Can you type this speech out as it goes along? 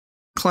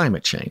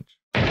climate change.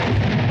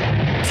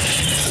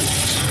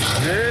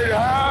 It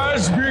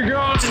has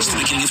begun. Since the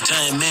beginning of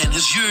time, man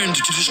has yearned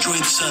to destroy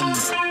the sun.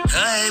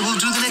 I will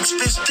do the next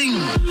best thing.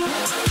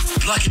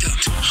 Block it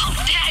out.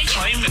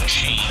 Climate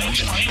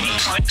change.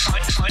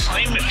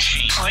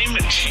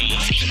 Climate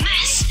change.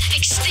 Mass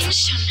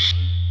extinction.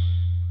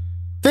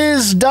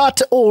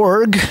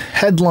 Viz.org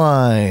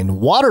headline: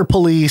 Water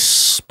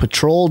police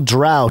patrol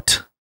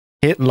drought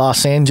hit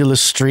Los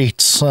Angeles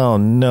streets. Oh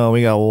no,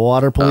 we got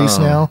water police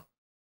now.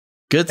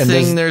 Good And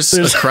thing there's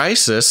a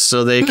crisis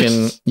so they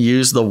can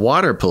use the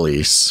water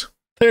police.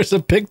 There's a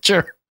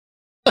picture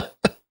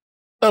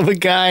of a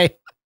guy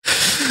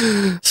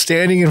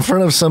standing in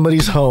front of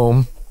somebody's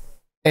home,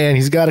 and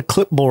he's got a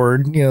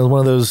clipboard, you know,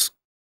 one of those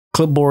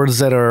clipboards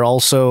that are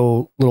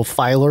also little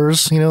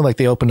filers, you know, like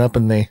they open up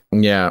and they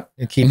keep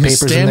and he's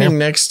papers standing in there.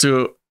 next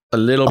to a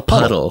little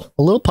puddle.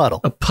 A little puddle.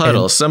 A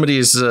puddle. And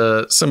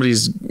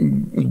Somebody's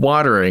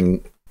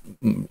watering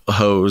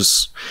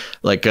hose,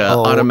 like a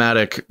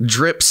automatic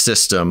drip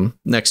system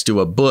next to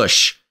a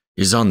bush,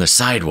 is on the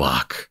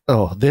sidewalk.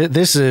 Oh,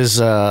 this is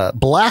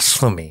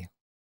blasphemy.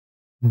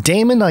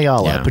 Damon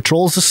Ayala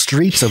patrols the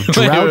streets of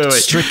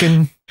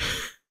drought-stricken.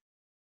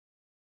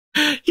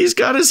 He's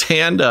got his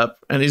hand up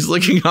and he's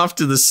looking off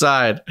to the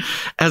side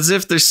as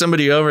if there's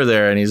somebody over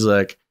there, and he's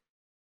like,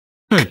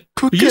 "Hey,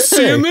 you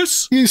seeing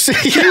this? You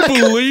see? Can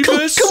you believe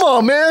this? Come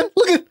on, man!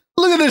 Look at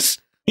this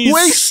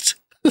waste."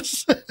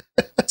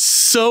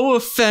 So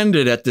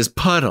offended at this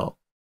puddle.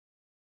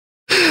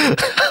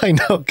 I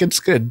know, it gets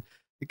good.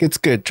 It gets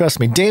good. Trust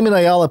me. Damon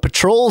Ayala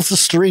patrols the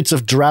streets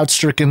of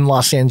drought-stricken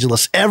Los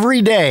Angeles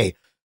every day,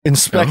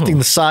 inspecting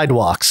the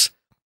sidewalks.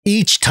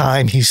 Each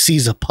time he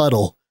sees a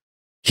puddle,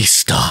 he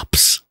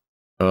stops.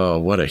 Oh,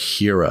 what a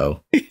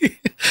hero. He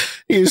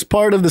is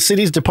part of the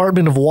city's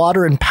Department of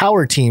Water and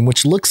Power team,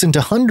 which looks into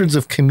hundreds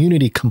of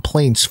community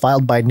complaints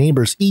filed by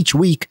neighbors each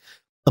week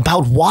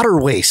about water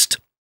waste.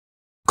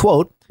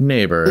 Quote,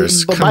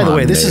 neighbors. But by the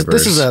way, this is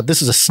a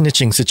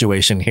snitching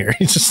situation here.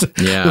 It's just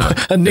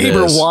a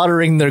neighbor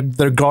watering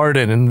their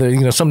garden,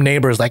 and some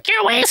neighbor is like,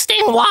 "You're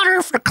wasting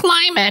water for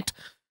climate."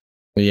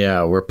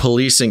 Yeah, we're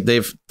policing.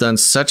 They've done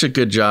such a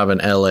good job in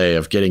LA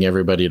of getting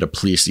everybody to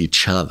police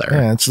each other.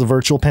 Yeah, it's the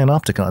virtual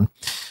panopticon.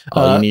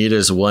 All you need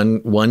is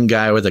one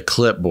guy with a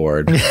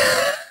clipboard.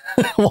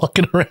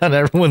 Walking around,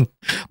 everyone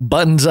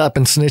buttons up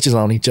and snitches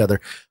on each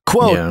other.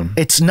 Quote,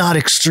 "It's not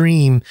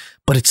extreme,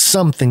 but it's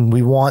something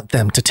we want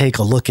them to take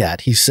a look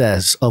at," he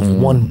says, of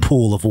one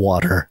pool of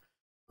water.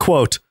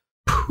 Quote,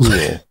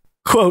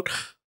 quote,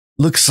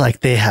 "Looks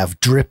like they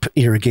have drip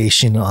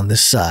irrigation on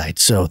this side,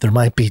 so there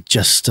might be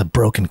just a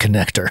broken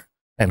connector,"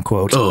 end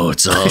quote. Oh,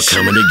 it's all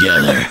coming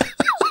together.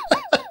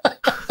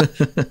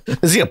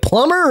 Is he a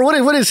plumber or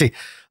what is he?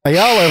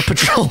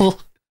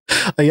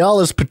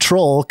 Ayala's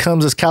patrol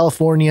comes as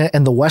California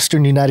and the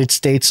western United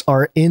States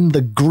are in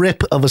the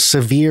grip of a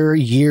severe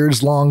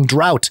years-long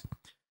drought.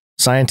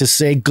 Scientists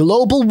say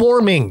global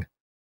warming,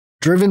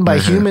 driven by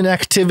human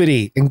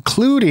activity,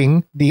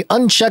 including the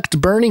unchecked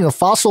burning of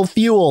fossil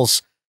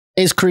fuels,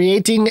 is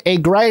creating a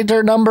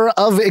greater number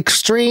of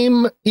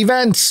extreme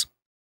events.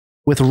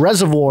 With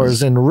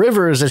reservoirs and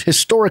rivers at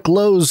historic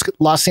lows,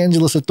 Los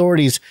Angeles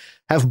authorities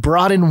have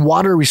brought in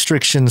water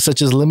restrictions,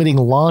 such as limiting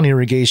lawn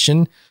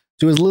irrigation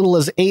to as little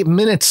as 8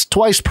 minutes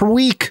twice per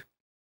week.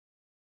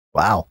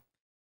 Wow.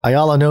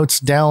 Ayala notes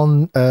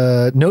down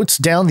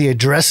the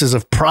addresses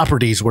of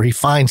properties where he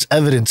finds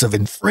evidence of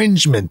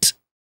infringement.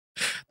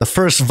 The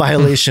first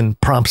violation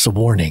prompts a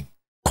warning.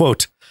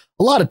 Quote,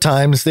 "A lot of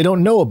times they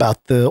don't know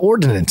about the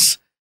ordinance,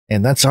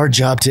 and that's our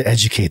job to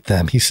educate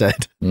them," he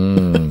said.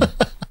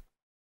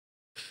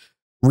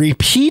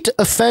 Repeat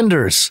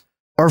offenders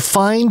are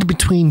fined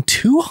between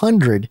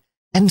 $200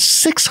 and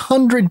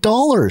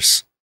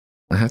 $600.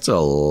 That's a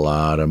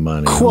lot of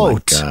money.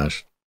 Quote, oh my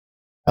gosh.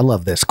 I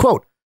love this.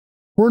 Quote,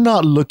 "We're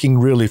not looking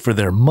really for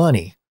their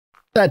money.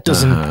 That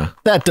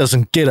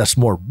doesn't get us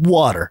more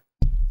water.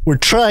 We're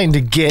trying to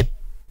get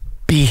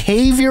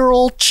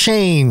behavioral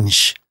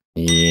change."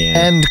 Yeah.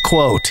 End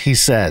quote, he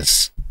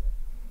says.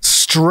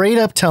 Straight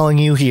up telling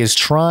you he is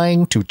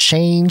trying to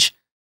change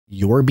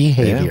your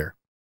behavior.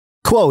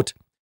 Quote,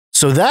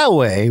 "So that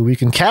way we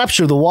can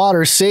capture the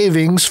water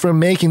savings from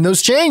making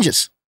those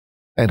changes."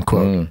 End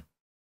quote.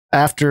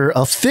 After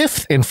a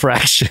fifth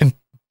infraction,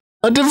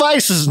 a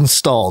device is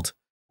installed,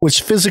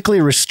 which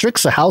physically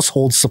restricts a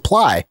household's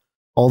supply.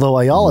 Although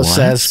Ayala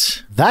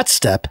says that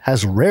step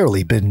has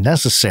rarely been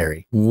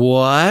necessary.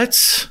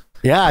 What?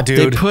 Yeah,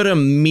 dude. They put a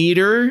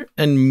meter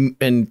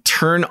and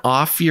turn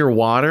off your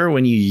water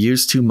when you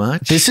use too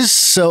much? This is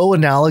so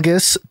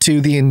analogous to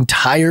the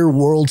entire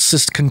world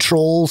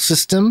control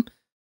system.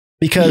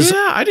 Because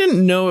I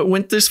didn't know it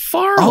went this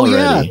far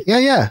already.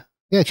 Yeah.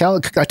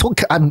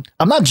 I'm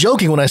not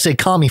joking when I say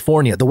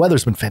California. The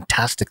weather's been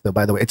fantastic, though,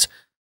 by the way. It's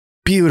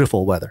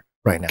beautiful weather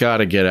right now.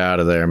 Gotta get out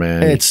of there,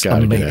 man. It's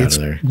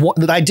amazing.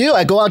 I do.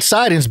 I go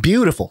outside and it's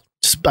beautiful.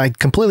 I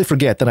completely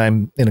forget that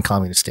I'm in a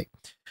communist state.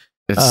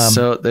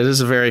 That is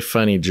a very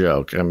funny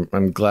joke.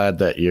 I'm glad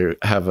that you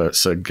have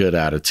a good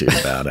attitude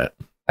about it.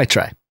 I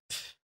try.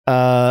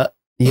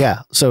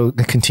 Yeah. So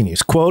it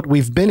continues. Quote,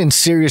 we've been in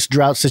serious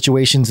drought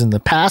situations in the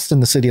past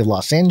in the city of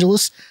Los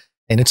Angeles,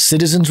 and its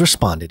citizens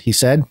responded, he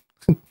said,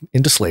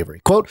 into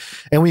slavery. Quote,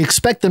 and we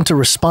expect them to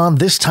respond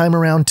this time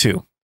around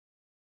too.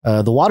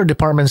 The water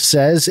department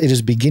says it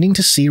is beginning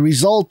to see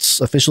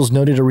results. Officials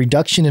noted a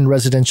reduction in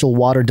residential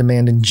water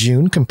demand in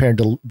June compared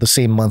to the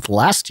same month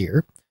last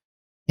year.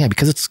 Yeah,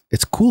 because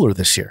it's cooler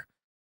this year.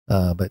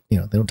 But, they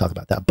don't talk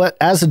about that. But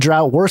as the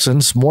drought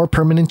worsens, more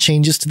permanent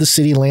changes to the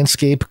city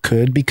landscape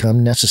could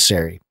become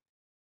necessary.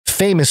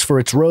 Famous for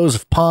its rows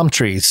of palm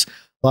trees,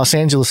 Los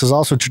Angeles has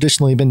also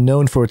traditionally been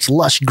known for its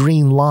lush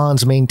green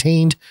lawns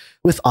maintained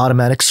with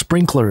automatic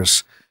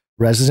sprinklers.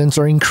 Residents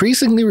are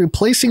increasingly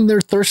replacing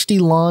their thirsty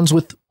lawns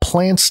with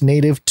plants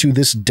native to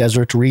this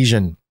desert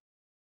region.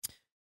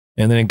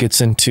 And then it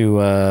gets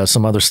into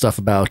some other stuff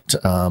about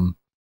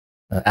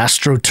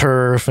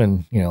AstroTurf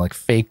and, like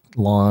fake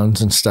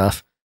lawns and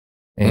stuff.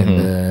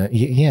 And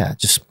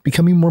just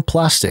becoming more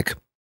plastic.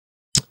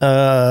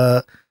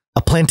 A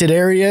planted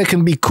area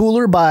can be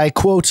cooler by,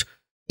 quote,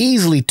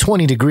 easily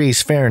 20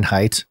 degrees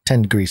Fahrenheit,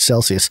 10 degrees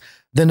Celsius,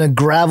 than a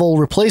gravel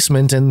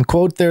replacement. And,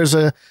 quote, there's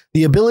the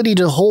ability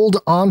to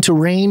hold on to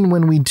rain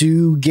when we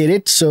do get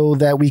it so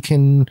that we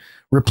can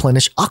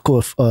replenish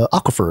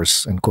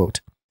aquifers, end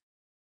quote.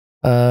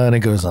 And it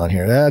goes on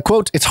here.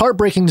 Quote, it's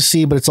heartbreaking to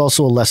see, but it's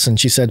also a lesson,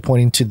 she said,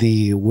 pointing to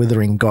the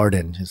withering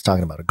garden. She's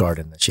talking about a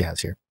garden that she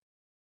has here.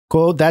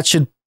 Quote, that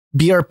should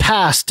be our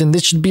past and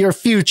this should be our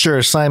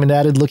future, Simon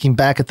added, looking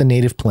back at the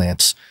native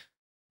plants.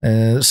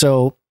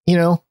 So,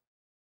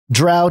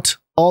 drought,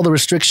 all the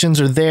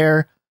restrictions are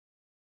there.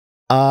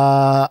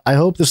 I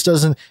hope this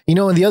doesn't,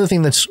 and the other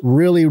thing that's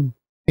really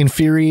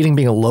infuriating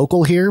being a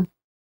local here,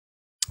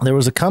 there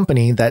was a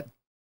company that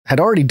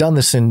had already done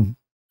this in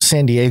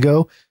San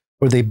Diego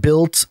where they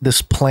built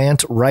this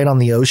plant right on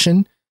the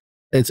ocean.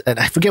 And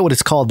I forget what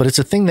it's called, but it's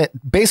a thing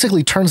that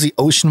basically turns the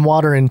ocean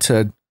water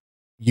into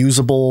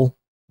usable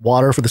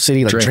water for the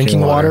city, like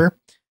drinking water.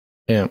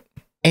 Yeah.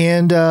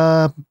 And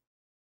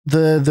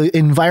the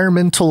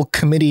environmental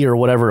committee or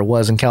whatever it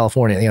was in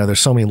California, there's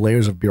so many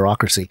layers of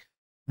bureaucracy.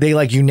 They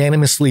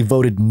unanimously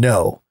voted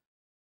no.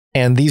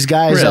 And these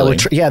guys, really?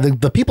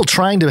 The people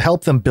trying to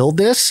help them build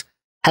this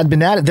had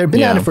been at it. They've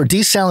been at it for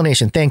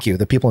desalination. Thank you.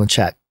 The people in the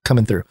chat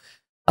coming through.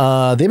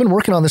 They've been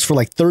working on this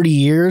for 30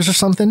 years or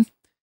something.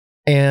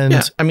 And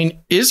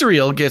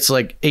Israel gets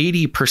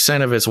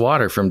 80% of its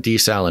water from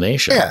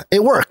desalination. Yeah,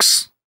 it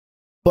works.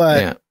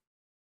 But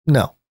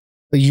no,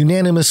 a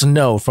unanimous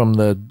no from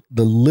the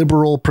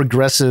liberal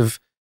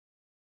progressive.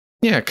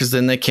 Yeah, because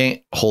then they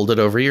can't hold it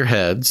over your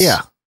heads.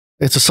 Yeah,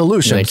 it's a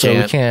solution. They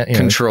can't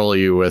control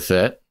you with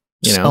it.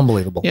 It's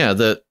unbelievable. Yeah,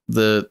 the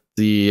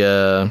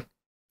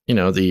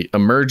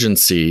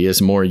emergency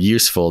is more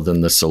useful than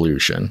the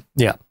solution.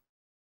 Yeah.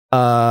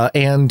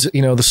 And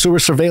the sewer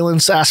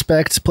surveillance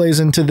aspect plays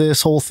into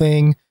this whole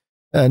thing.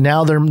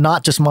 Now they're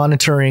not just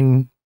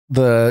monitoring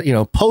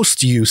the,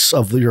 post use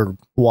of your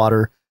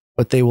water,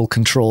 but they will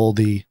control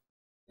the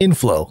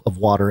inflow of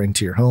water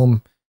into your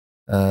home.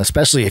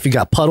 Especially if you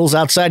got puddles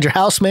outside your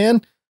house,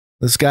 man,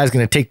 this guy's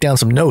going to take down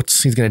some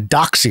notes. He's going to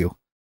dox you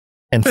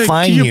and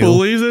fine you. Can you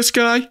believe this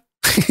guy?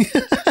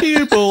 Can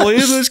you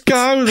believe this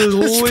guy with his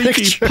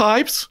leaky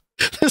pipes?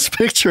 This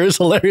picture is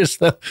hilarious,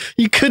 though.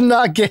 You could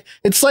not get.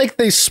 It's like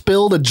they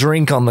spilled a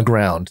drink on the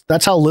ground.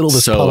 That's how little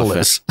this puddle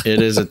is.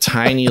 It is a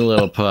tiny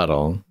little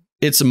puddle.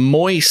 It's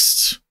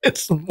moist.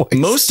 It's moist.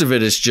 Most of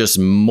it is just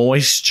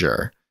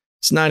moisture.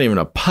 It's not even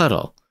a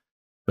puddle.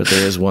 But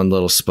there is one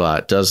little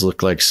spot. It does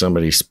look like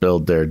somebody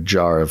spilled their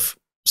jar of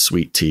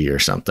sweet tea or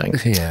something.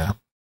 Yeah.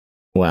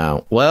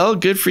 Wow. Well,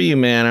 good for you,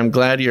 man. I'm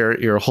glad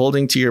you're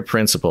holding to your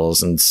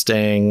principles and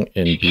staying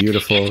in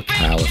beautiful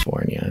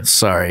California.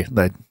 Sorry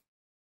that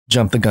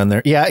jumped the gun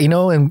there. Yeah,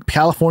 in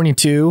California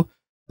too,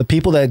 the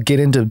people that get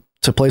into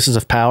places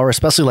of power,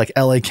 especially like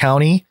LA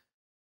County,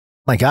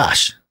 my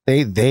gosh,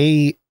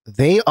 they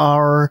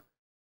are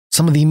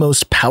some of the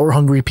most power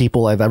hungry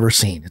people I've ever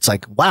seen. It's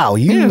like, wow,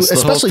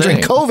 especially during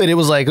COVID, it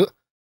was like,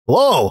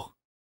 whoa.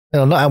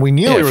 We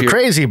knew we were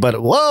crazy,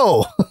 but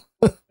whoa.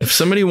 If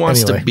somebody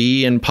wants to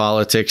be in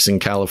politics in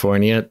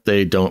California,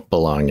 they don't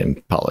belong in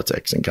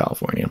politics in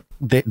California.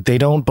 They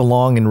don't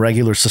belong in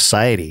regular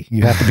society.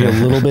 You have to be a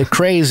little bit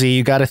crazy.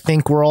 You got to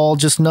think we're all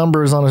just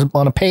numbers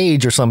on a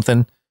page or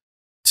something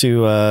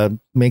to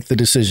make the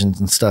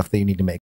decisions and stuff that you need to make.